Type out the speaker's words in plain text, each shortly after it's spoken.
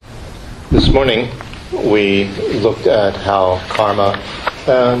This morning we looked at how karma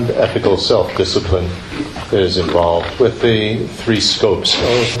and ethical self-discipline is involved with the three scopes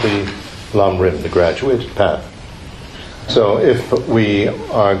of the Lam Rim, the graduate path. So if we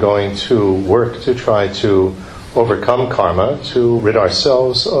are going to work to try to overcome karma, to rid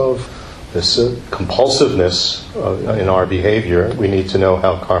ourselves of this compulsiveness in our behavior, we need to know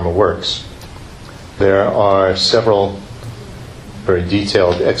how karma works. There are several very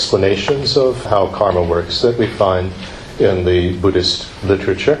detailed explanations of how karma works that we find in the Buddhist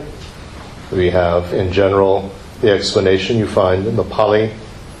literature. We have, in general, the explanation you find in the Pali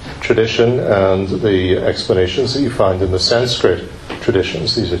tradition and the explanations that you find in the Sanskrit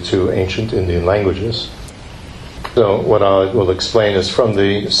traditions. These are two ancient Indian languages. So what I will explain is from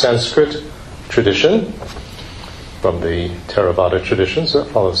the Sanskrit tradition, from the Theravada traditions that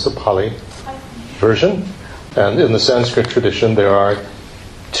follows the Pali version. And in the Sanskrit tradition, there are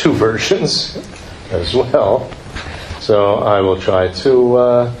two versions as well. So I will try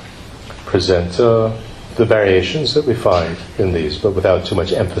to present the variations that we find in these, but without too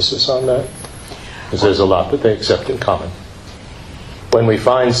much emphasis on that, because there's a lot that they accept in common. When we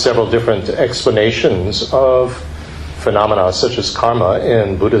find several different explanations of phenomena such as karma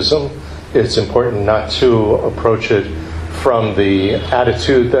in Buddhism, it's important not to approach it from the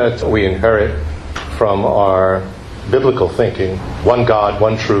attitude that we inherit from our biblical thinking. One God,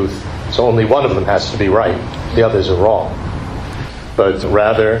 one truth, so only one of them has to be right, the others are wrong. But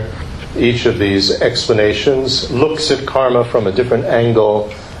rather, each of these explanations looks at karma from a different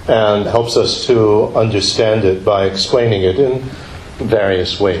angle and helps us to understand it by explaining it in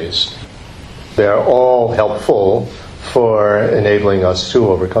various ways. They're all helpful for enabling us to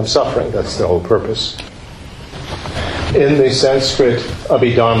overcome suffering. That's the whole purpose. In the Sanskrit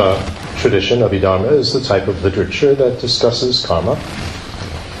Abhidharma tradition, Abhidharma is the type of literature that discusses karma.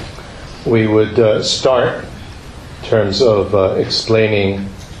 We would start in terms of explaining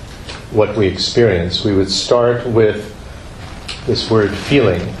what we experience. We would start with this word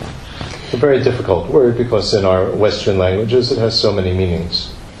feeling. It's a very difficult word because in our Western languages it has so many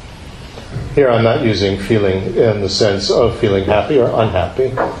meanings. Here I'm not using feeling in the sense of feeling happy or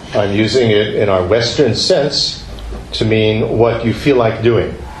unhappy. I'm using it in our Western sense to mean what you feel like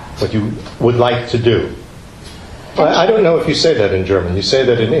doing, what you would like to do. I don't know if you say that in German. You say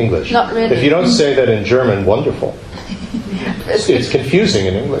that in English. Not really. If you don't say that in German, wonderful. It's confusing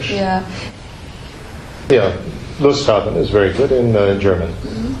in English. Yeah. Yeah, Lust haben is very good in German.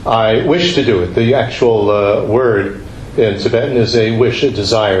 Mm-hmm. I wish to do it. The actual word in Tibetan is a wish, a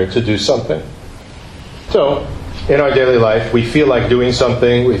desire to do something. So, in our daily life, we feel like doing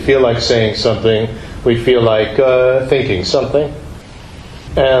something, we feel like saying something, we feel like thinking something.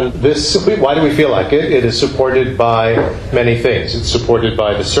 And this, why do we feel like it? It is supported by many things. It's supported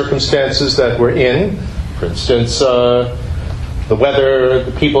by the circumstances that we're in. For instance, the weather,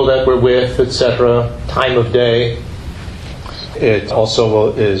 the people that we're with, etc., time of day. It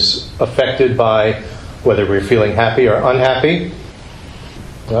also is affected by whether we're feeling happy or unhappy.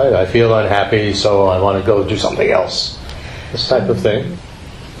 Right? I feel unhappy, so I want to go do something else. This type of thing.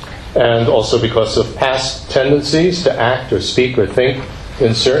 And also because of past tendencies to act or speak or think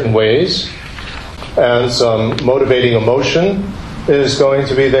in certain ways. And some motivating emotion is going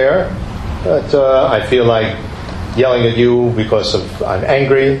to be there. That I feel like yelling at you because I'm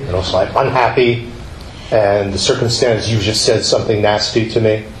angry, and also I'm unhappy, and the circumstance, you just said something nasty to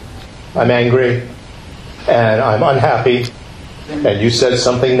me. I'm angry, and I'm unhappy, and you said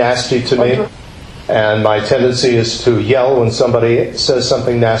something nasty to me, and my tendency is to yell when somebody says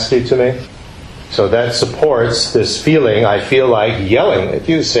something nasty to me. So that supports this feeling, I feel like yelling at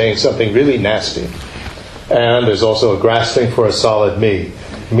you, saying something really nasty. And there's also a grasping for a solid me.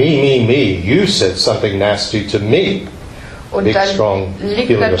 Me, you said something nasty to me. Big, strong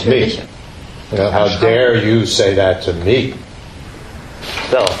feeling of me. You know, how dare you say that to me?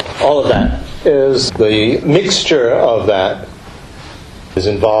 So, all of that is the mixture of that is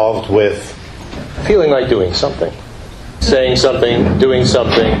involved with feeling like doing something. Saying something, doing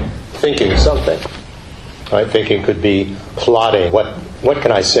something, thinking something. Right? Thinking could be plotting. What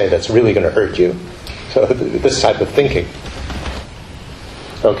can I say that's really going to hurt you? So this type of thinking.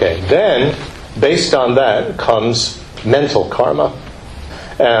 Okay, then, based on that comes mental karma.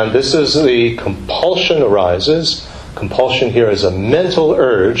 And this is the compulsion arises. Compulsion here is a mental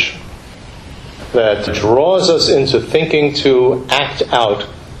urge that draws us into thinking to act out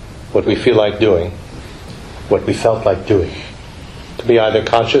what we feel like doing, what we felt like doing, to be either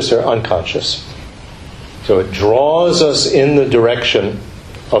conscious or unconscious. So it draws us in the direction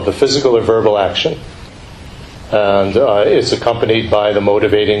of the physical or verbal action. And it's accompanied by the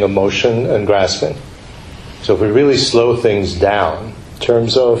motivating emotion and grasping. So if we really slow things down in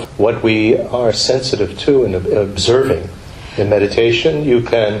terms of what we are sensitive to and observing in meditation, you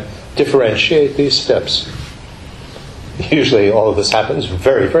can differentiate these steps. Usually all of this happens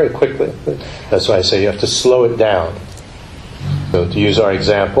very, very quickly. That's why I say you have to slow it down. So to use our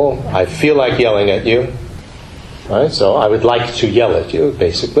example, I feel like yelling at you. Right? So I would like to yell at you,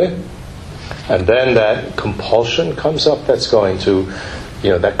 basically. And then that compulsion comes up that's going to,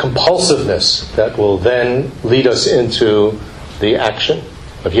 that compulsiveness that will then lead us into the action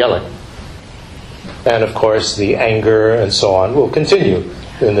of yelling. And of course the anger and so on will continue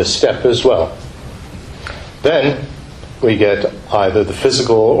in this step as well. Then we get either the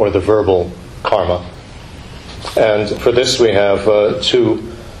physical or the verbal karma. And for this we have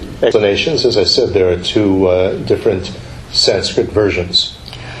two explanations. As I said, there are two different Sanskrit versions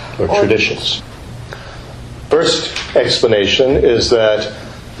or traditions. First explanation is that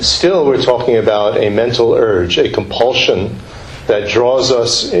still we're talking about a mental urge, a compulsion that draws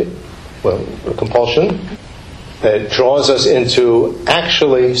us, a compulsion that draws us into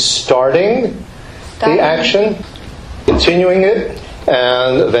actually starting the action, continuing it,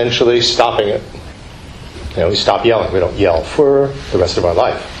 and eventually stopping it. We stop yelling. We don't yell for the rest of our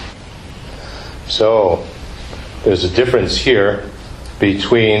life. So there's a difference here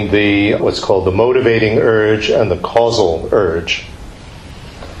between what's called the motivating urge and the causal urge.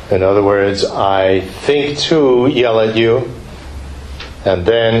 In other words, I think to yell at you, and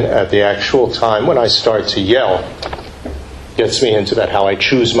then at the actual time when I start to yell, gets me into that, how I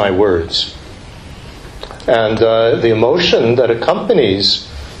choose my words. And the emotion that accompanies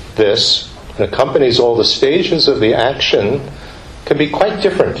this, and accompanies all the stages of the action, can be quite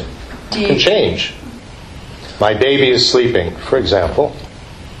different. Can change. My baby is sleeping, for example,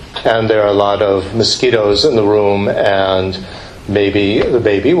 and there are a lot of mosquitoes in the room, and maybe the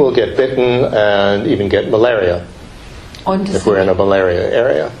baby will get bitten and even get malaria if we're in a malaria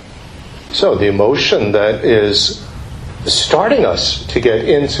area. So the emotion that is starting us to get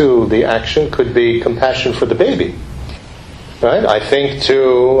into the action could be compassion for the baby. Right? I think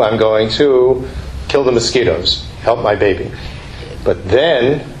I'm going to kill the mosquitoes, help my baby. But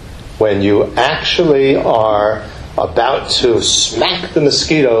then, when you actually are about to smack the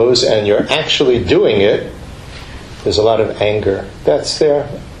mosquitoes and you're actually doing it, there's a lot of anger that's there.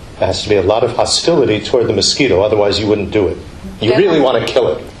 There has to be a lot of hostility toward the mosquito, otherwise you wouldn't do it. You really want to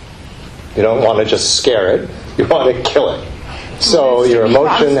kill it. You don't want to just scare it, you want to kill it. So your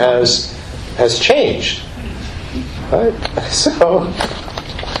emotion has changed. Right? So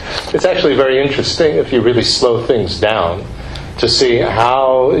it's actually very interesting if you really slow things down to see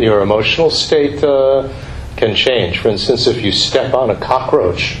how your emotional state can change. For instance, if you step on a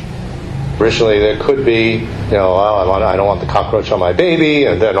cockroach, originally there could be, I don't want the cockroach on my baby,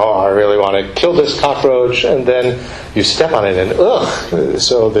 and then, I really want to kill this cockroach, and then you step on it and, ugh!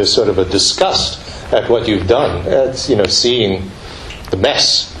 So there's sort of a disgust at what you've done, at, seeing the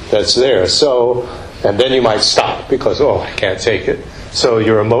mess that's there. So, and then you might stop because, I can't take it. So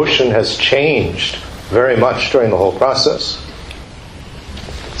your emotion has changed very much during the whole process.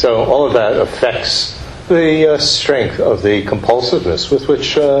 So all of that affects the strength of the compulsiveness with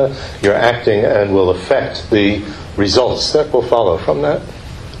which you're acting, and will affect the results that will follow from that.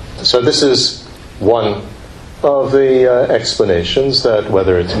 So this is one of the explanations, that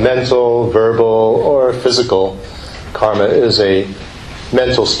whether it's mental, verbal, or physical, karma is a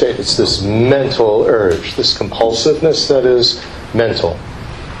mental state. It's this mental urge, this compulsiveness that is mental.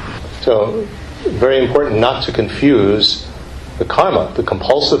 So very important not to confuse the karma, the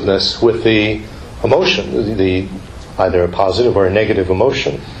compulsiveness, with the emotion, the either a positive or a negative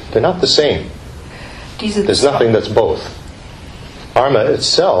emotion. They're not the same. There's nothing that's both. Karma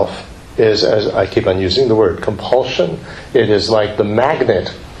itself is, as I keep on using the word compulsion, it is like the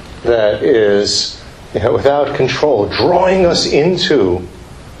magnet that is, without control, drawing us into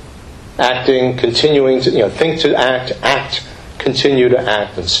acting, continuing to, think to act, continue to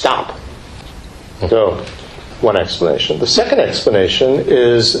act, and stop. So, one explanation. The second explanation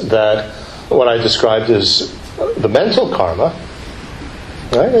is that what I described as the mental karma,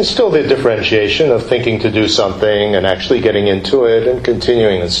 right? There's still the differentiation of thinking to do something and actually getting into it and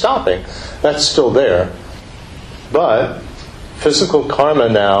continuing and stopping. That's still there. But physical karma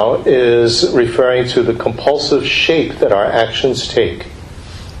now is referring to the compulsive shape that our actions take.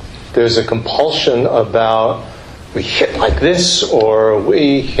 There's a compulsion about we hit like this or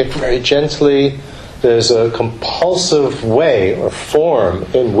we hit very gently. There's a compulsive way or form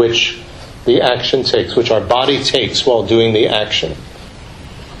in which the action takes, which our body takes while doing the action.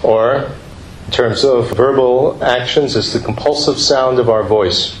 Or In terms of verbal actions, it's the compulsive sound of our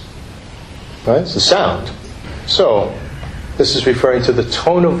voice. Right? It's the sound. So, this is referring to the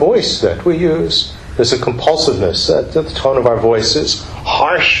tone of voice that we use. There's a compulsiveness, that the tone of our voice is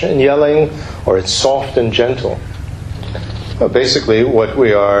harsh and yelling, or it's soft and gentle. Basically, what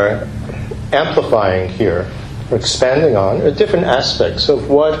we are amplifying here, or expanding on, are different aspects of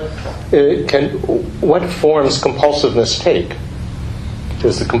what forms compulsiveness take.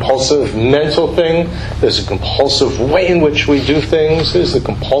 There's the compulsive mental thing, there's a compulsive way in which we do things, there's the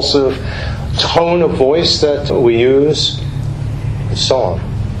compulsive tone of voice that we use, and so on.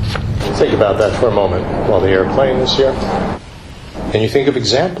 Think about that for a moment while the airplane is here. Can you think of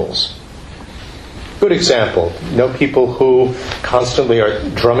examples? Good example. You know, people who constantly are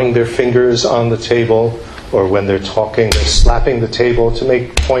drumming their fingers on the table, or when they're talking, they're slapping the table to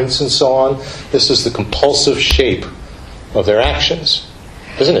make points and so on. This is the compulsive shape of their actions,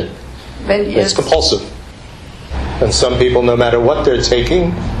 isn't it? It's compulsive. And some people, no matter what they're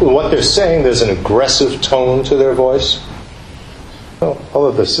saying, there's an aggressive tone to their voice. Well, all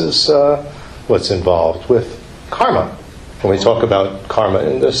of this is what's involved with karma, when we talk about karma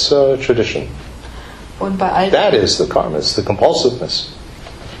in this tradition. That is the karma, it's the compulsiveness.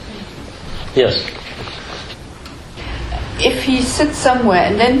 Yes? If he sits somewhere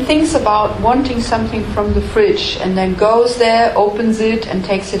and then thinks about wanting something from the fridge and then goes there, opens it and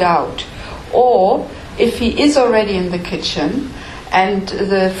takes it out. Or if he is already in the kitchen and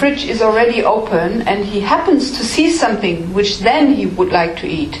the fridge is already open and he happens to see something which then he would like to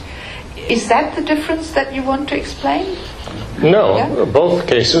eat. Is that the difference that you want to explain? No, yeah? Both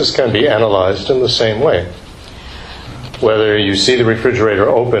cases can be analyzed in the same way. Whether you see the refrigerator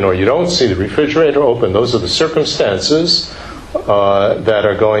open or you don't see the refrigerator open, those are the circumstances that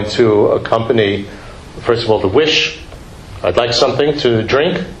are going to accompany, first of all, the wish, I'd like something to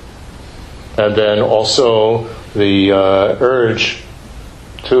drink, and then also the urge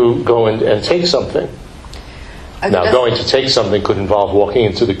to go and take something. Now, going to take something could involve walking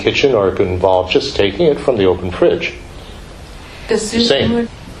into the kitchen, or it could involve just taking it from the open fridge. Same.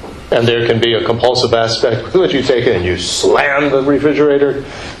 And there can be a compulsive aspect with which you take it and you slam the refrigerator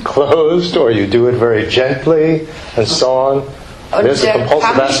closed, or you do it very gently, and so on. There's a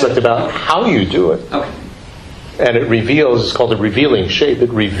compulsive aspect about how you do it. Okay. And it reveals, it's called a revealing shape. It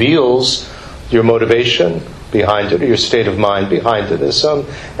reveals your motivation behind it, or your state of mind behind it. There's some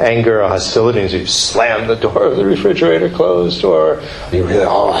anger or hostility, and you slam the door of the refrigerator closed, or you really,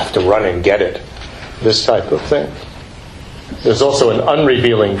 I have to run and get it. This type of thing. There's also an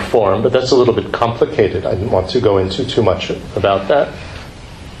unrevealing form, but that's a little bit complicated. I didn't want to go into too much about that.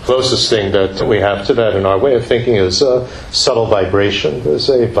 Closest thing that we have to that in our way of thinking is a subtle vibration. There's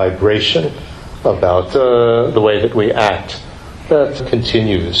a vibration about the way that we act that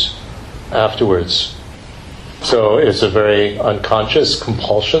continues afterwards. So it's a very unconscious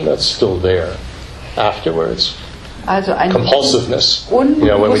compulsion that's still there afterwards. Compulsiveness. You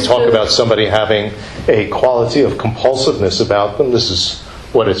know, when we talk about somebody having a quality of compulsiveness about them, this is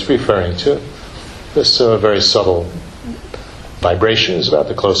what it's referring to. This very subtle vibration is about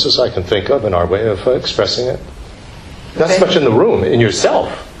the closest I can think of in our way of expressing it. Not so much in the room, in yourself,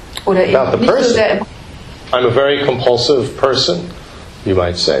 about the person. I'm a very compulsive person. You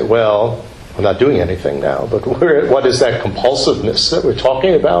might say, well, I'm not doing anything now, but what is that compulsiveness that we're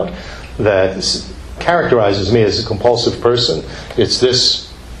talking about that characterizes me as a compulsive person? It's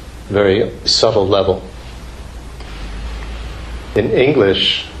this very subtle level. In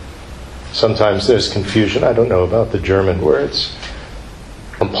English, sometimes there's confusion. I don't know about the German words.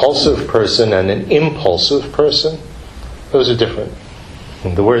 Compulsive person and an impulsive person, those are different.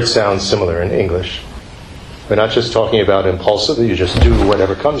 And the words sound similar in English. We're not just talking about impulsive, that you just do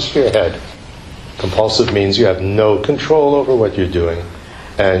whatever comes to your head. Compulsive means you have no control over what you're doing,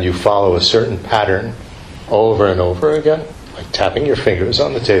 and you follow a certain pattern over and over again, like tapping your fingers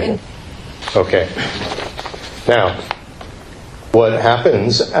on the table. Okay. Now, what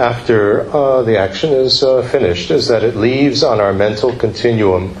happens after the action is finished is that it leaves on our mental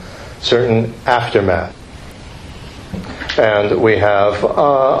continuum certain aftermath. And we have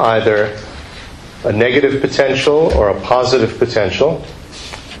either a negative potential or a positive potential.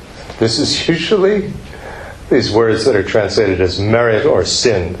 This is usually these words that are translated as merit or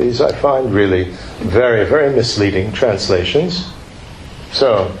sin. These I find really very, very misleading translations.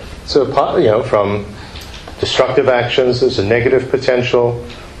 So from destructive actions, there's a negative potential.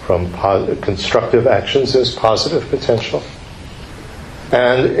 From constructive actions, there's positive potential.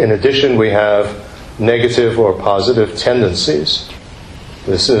 And in addition, we have negative or positive tendencies.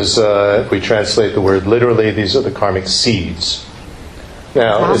 This is, if we translate the word literally, these are the karmic seeds.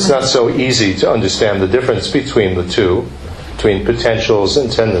 Now, it's not so easy to understand the difference between the two, between potentials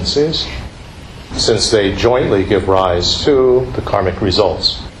and tendencies, since they jointly give rise to the karmic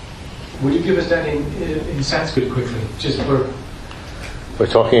results. Would you give us that in Sanskrit quickly, just for... We're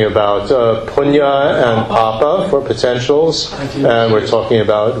talking about punya and papa for potentials, and we're talking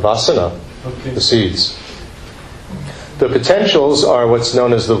about vasana, the seeds. The potentials are what's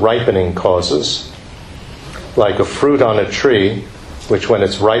known as the ripening causes, like a fruit on a tree, which when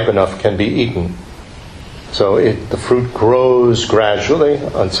it's ripe enough can be eaten. So the fruit grows gradually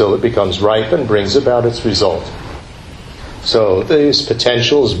until it becomes ripe and brings about its result. So these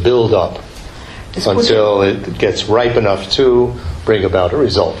potentials build up until it gets ripe enough to bring about a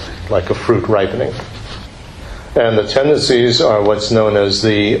result, like a fruit ripening. And the tendencies are what's known as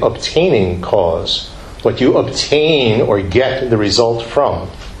the obtaining cause, what you obtain or get the result from,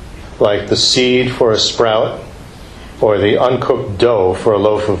 like the seed for a sprout or the uncooked dough for a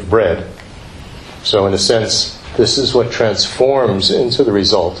loaf of bread. So in a sense, this is what transforms into the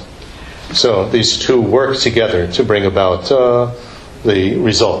result. So these two work together to bring about the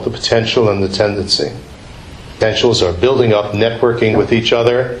result, the potential and the tendency. Potentials are building up, networking with each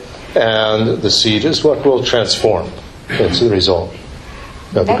other, and the seed is what will transform into the result.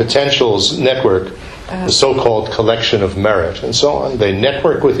 Now the potentials network, the so-called collection of merit and so on, they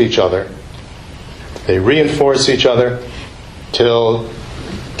network with each other. They reinforce each other till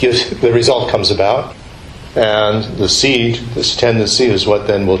the result comes about, and the seed, this tendency, is what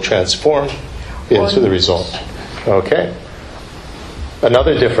then will transform into the result. Okay?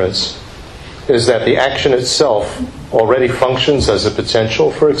 Another difference is that the action itself already functions as a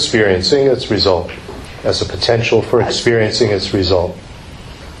potential for experiencing its result. As a potential for experiencing its result.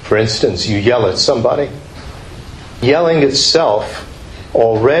 For instance, you yell at somebody. Yelling itself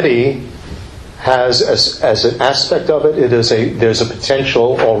already has, as an aspect of it, there's a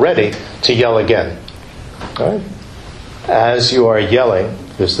potential already to yell again. Right? As you are yelling,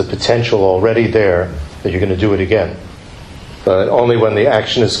 there's the potential already there that you're going to do it again. But only when the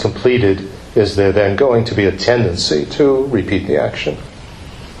action is completed is there then going to be a tendency to repeat the action.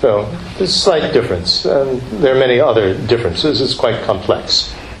 So there's a slight difference, and there are many other differences. It's quite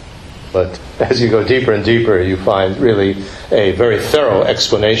complex. But as you go deeper and deeper, you find really a very thorough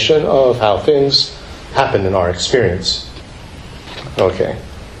explanation of how things happen in our experience. Okay.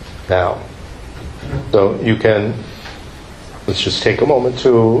 Now, so you can, let's just take a moment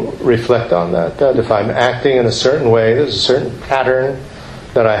to reflect on that. That if I'm acting in a certain way, there's a certain pattern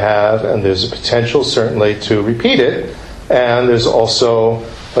that I have, and there's a potential certainly to repeat it, and there's also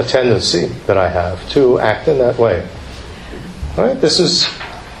a tendency that I have to act in that way. All right? This is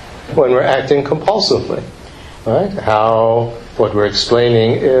when we're acting compulsively. Right? How what we're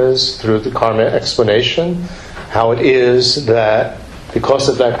explaining is, through the karma explanation, how it is that because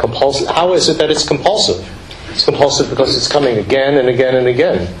of that compulsive, how is it that it's compulsive? It's compulsive because it's coming again and again and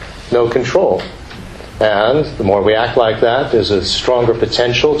again. No control. And the more we act like that, there's a stronger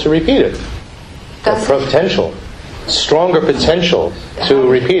potential to repeat it. Stronger potential to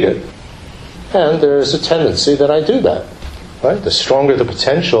repeat it. And there's a tendency that I do that. Right? The stronger the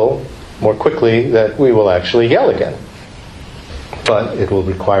potential, more quickly that we will actually yell again. But it will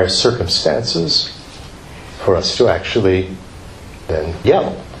require circumstances for us to actually then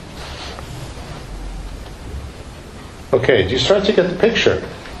yell. Okay, do you start to get the picture?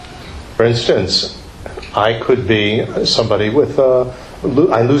 For instance, I could be somebody with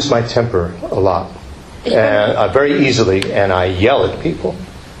I lose my temper a lot, and very easily, and I yell at people,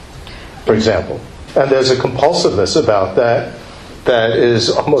 for example. And there's a compulsiveness about that is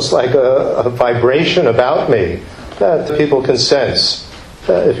almost like a vibration about me that people can sense.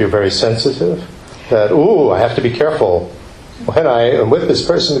 If you're very sensitive, that, I have to be careful when I am with this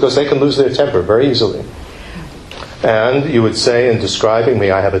person because they can lose their temper very easily. And you would say, in describing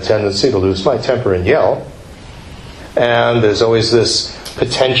me, I have a tendency to lose my temper and yell. And there's always this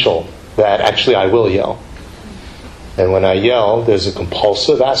potential that actually I will yell. And when I yell, there's a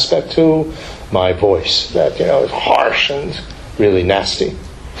compulsive aspect to my voice that, is harsh and really nasty.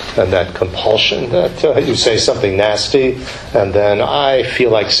 And that compulsion that you say something nasty, and then I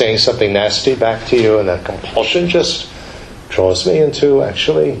feel like saying something nasty back to you, and that compulsion just draws me into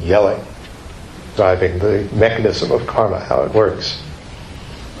actually yelling. Driving the mechanism of karma, how it works.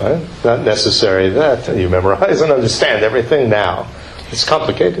 Right? Not necessary that you memorize and understand everything now. It's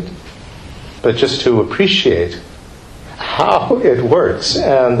complicated. But just to appreciate how it works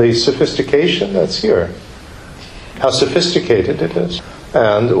and the sophistication that's here. How sophisticated it is.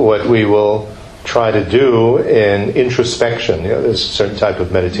 And what we will try to do in introspection. There's a certain type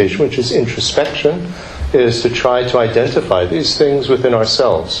of meditation which is introspection. is to try to identify these things within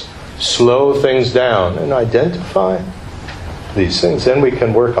ourselves. Slow things down and identify these things. Then we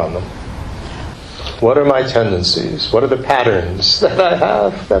can work on them. What are my tendencies? What are the patterns that I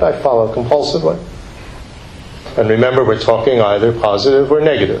have, that I follow compulsively? And remember, we're talking either positive or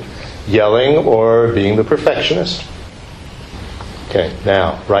negative. Yelling or being the perfectionist. Okay,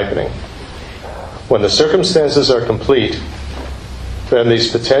 now, ripening. When the circumstances are complete, then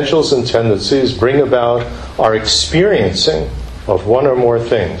these potentials and tendencies bring about our experiencing of one or more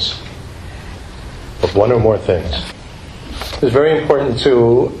things. Of one or more things. It's very important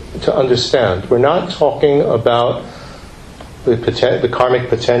to understand. We're not talking about the karmic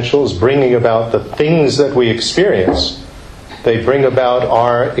potentials bringing about the things that we experience. They bring about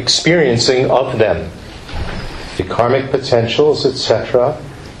our experiencing of them. The karmic potentials, etc.,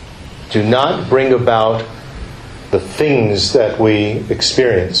 do not bring about the things that we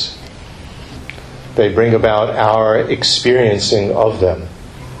experience. They bring about our experiencing of them.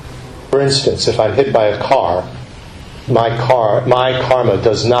 For instance, if I'm hit by a car, my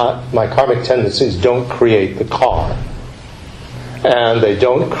karmic tendencies don't create the car. And they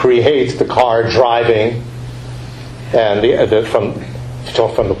don't create the car driving, and from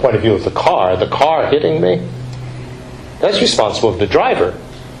the point of view of the car hitting me, that's responsible for the driver.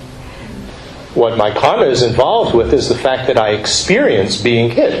 What my karma is involved with is the fact that I experience being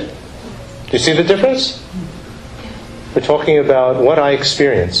hit. Do you see the difference? We're talking about what I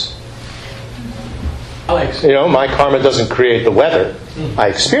experience. Alex. My karma doesn't create the weather. I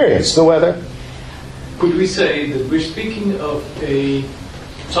experience the weather. Could we say that we're speaking of a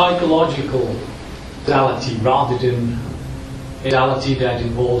psychological reality rather than a reality that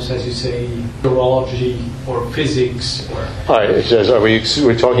involves, as you say, neurology or physics? All right, it says,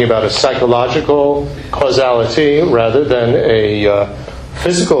 we're talking about a psychological causality rather than a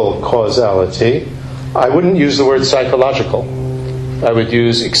physical causality. I wouldn't use the word psychological. I would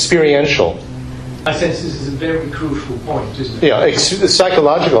use experiential. I sense this is a very crucial point, isn't it? Yeah, the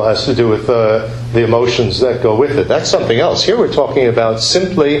psychological has to do with the emotions that go with it. That's something else. Here we're talking about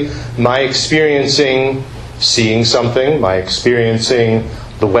simply my experiencing seeing something, my experiencing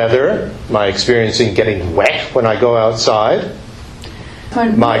the weather, my experiencing getting wet when I go outside.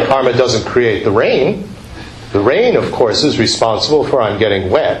 My karma doesn't create the rain. The rain, of course, is responsible for I'm getting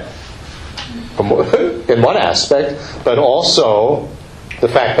wet in one aspect, but also the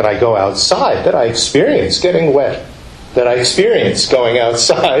fact that I go outside, that I experience getting wet, that I experience going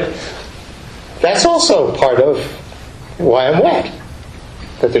outside, that's also part of why I'm wet.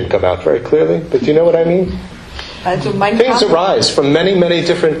 That didn't come out very clearly, but do you know what I mean? Things arise from many, many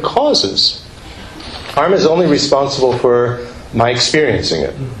different causes. Karma is only responsible for my experiencing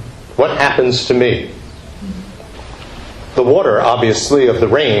it. What happens to me? The water, obviously, of the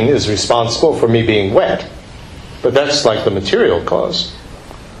rain is responsible for me being wet. But that's like the material cause.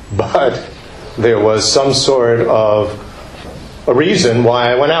 But there was some sort of a reason why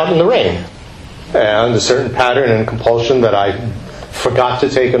I went out in the rain. And a certain pattern and compulsion that I forgot to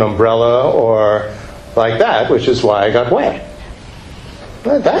take an umbrella or like that, which is why I got wet.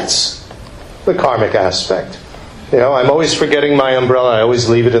 That's the karmic aspect. I'm always forgetting my umbrella. I always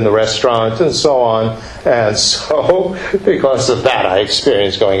leave it in the restaurant and so on. And so, because of that, I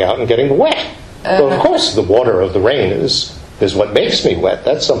experience going out and getting wet. Well, of course, the water of the rain is what makes me wet.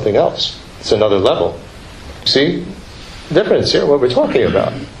 That's something else. It's another level. See? Difference here, what we're talking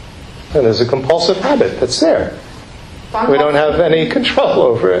about. And there's a compulsive habit that's there. We don't have any control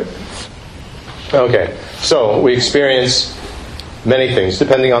over it. Okay, so we experience many things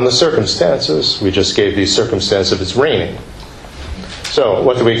depending on the circumstances. We just gave the circumstance of it's raining. So,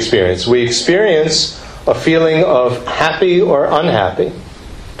 what do we experience? We experience a feeling of happy or unhappy.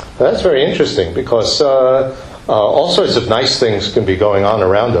 That's very interesting because all sorts of nice things can be going on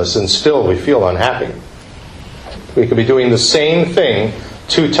around us and still we feel unhappy. We could be doing the same thing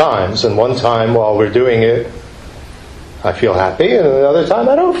 2 times, and one time while we're doing it, I feel happy, and another time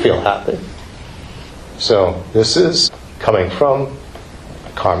I don't feel happy. So this is coming from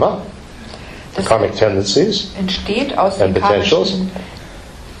karma, karmic tendencies and potentials.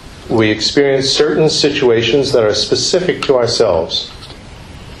 We experience certain situations that are specific to ourselves.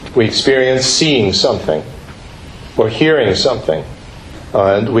 We experience seeing something or hearing something.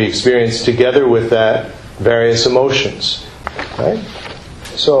 And we experience together with that various emotions. Right?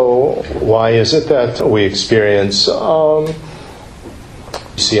 So why is it that we experience,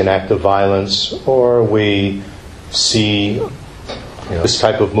 see an act of violence, or we see this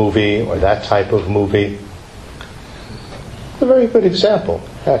type of movie or that type of movie? A very good example,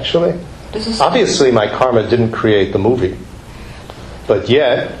 actually. Obviously my karma didn't create the movie. But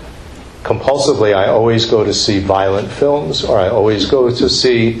yet, compulsively I always go to see violent films, or I always go to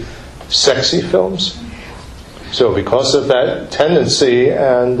see sexy films. So because of that tendency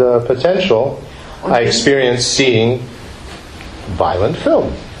and potential, I experience seeing violent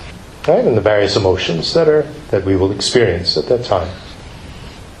film, right? And the various emotions that we will experience at that time.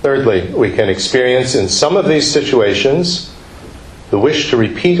 Thirdly, we can experience in some of these situations the wish to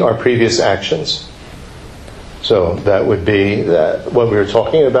repeat our previous actions. So that would be what we were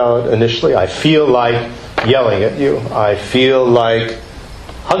talking about initially. I feel like yelling at you. I feel like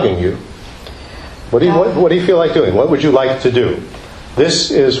hugging you. What do you feel like doing? What would you like to do?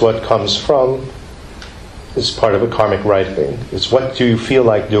 This is what comes from, is part of a karmic ripening. It's what do you feel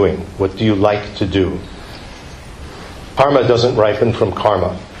like doing? What do you like to do? Karma doesn't ripen from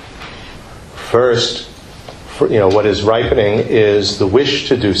karma. First, what is ripening is the wish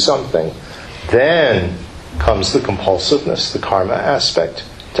to do something. Then comes the compulsiveness, the karma aspect,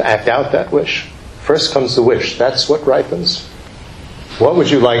 to act out that wish. First comes the wish. That's what ripens. What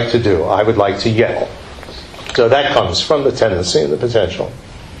would you like to do? I would like to yell. So that comes from the tendency and the potential.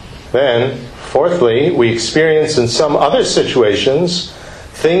 Then, fourthly, we experience in some other situations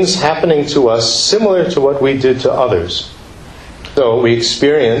things happening to us similar to what we did to others. So we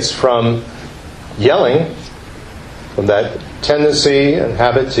experience from yelling, from that tendency and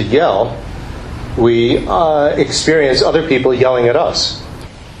habit to yell, we experience other people yelling at us.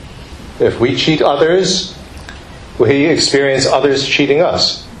 If we cheat others, we experience others cheating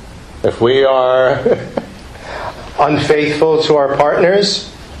us. If we are unfaithful to our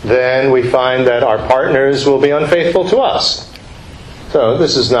partners, then we find that our partners will be unfaithful to us. So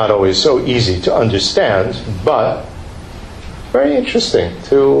this is not always so easy to understand, but very interesting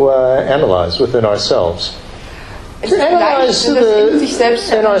to analyze within ourselves. To analyze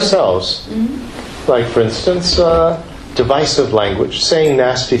in ourselves. Like, for instance, divisive language, saying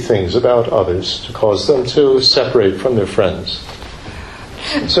nasty things about others to cause them to separate from their friends.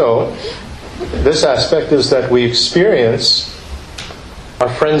 So, this aspect is that we experience our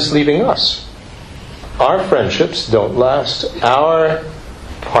friends leaving us. Our friendships don't last. Our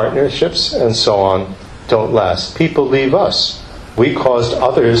partnerships and so on don't last. People leave us. We caused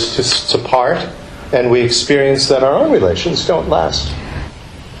others to part, and we experience that our own relations don't last.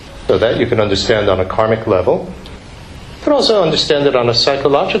 So that you can understand on a karmic level. You can also understand it on a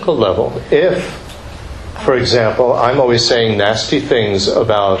psychological level. If, for example, I'm always saying nasty things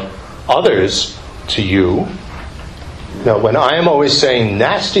about others to you. Now, when I am always saying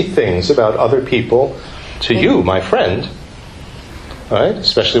nasty things about other people to you, my friend, right?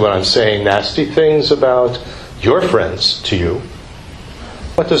 Especially when I'm saying nasty things about your friends to you,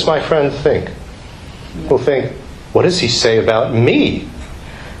 what does my friend think? He'll think, what does he say about me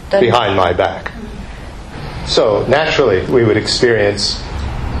behind my back? So naturally, we would experience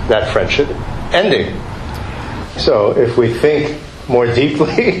that friendship ending. So if we think more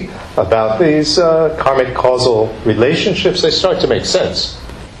deeply about these karmic causal relationships, they start to make sense.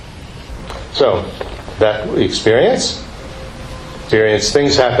 So that we experience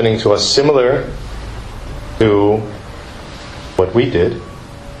things happening to us similar to what we did.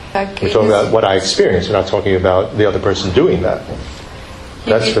 We're talking about what I experienced. We're not talking about the other person doing that.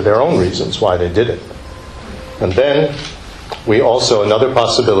 That's for their own reasons why they did it. And then we also, another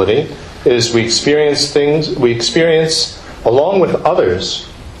possibility is we experience along with others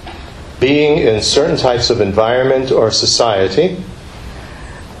being in certain types of environment or society,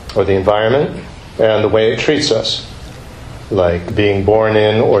 or the environment and the way it treats us. Like being born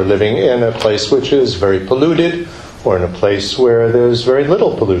in or living in a place which is very polluted, or in a place where there's very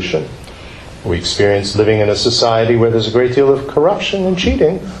little pollution. We experience living in a society where there's a great deal of corruption and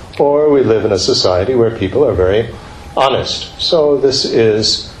cheating, or we live in a society where people are very honest. So this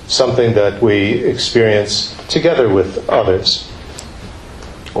is something that we experience together with others.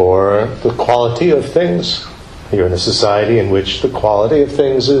 Or the quality of things. You're in a society in which the quality of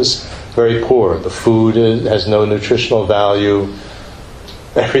things is very poor. The food has no nutritional value.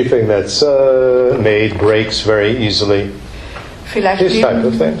 Everything that's made breaks very easily. These type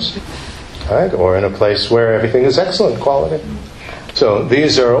of things. Right? Or in a place where everything is excellent quality. So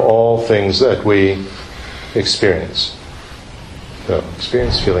these are all things that we experience. So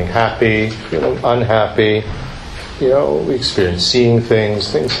experience feeling happy, feeling unhappy. We experience seeing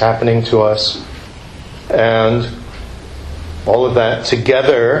things happening to us. And all of that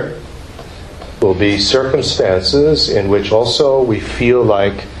together will be circumstances in which also we feel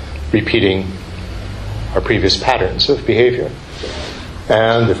like repeating our previous patterns of behavior.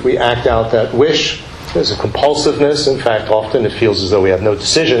 And if we act out that wish, there's a compulsiveness. In fact, often it feels as though we have no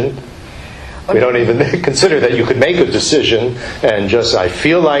decision. We don't even consider that you could make a decision and just, I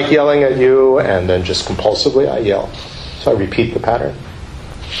feel like yelling at you, and then just compulsively I yell. So I repeat the pattern.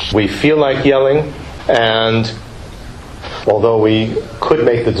 We feel like yelling, and although we could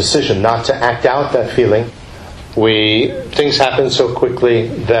make the decision not to act out that feeling, things happen so quickly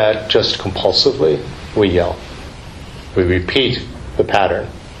that just compulsively we yell. We repeat the pattern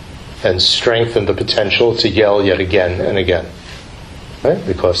and strengthen the potential to yell yet again and again. Right?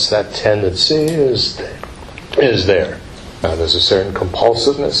 Because that tendency is there. Now, there's a certain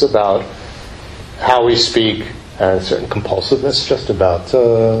compulsiveness about how we speak, and a certain compulsiveness just about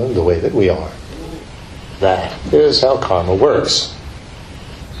the way that we are. That is how karma works.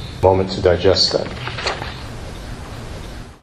 Moment to digest that.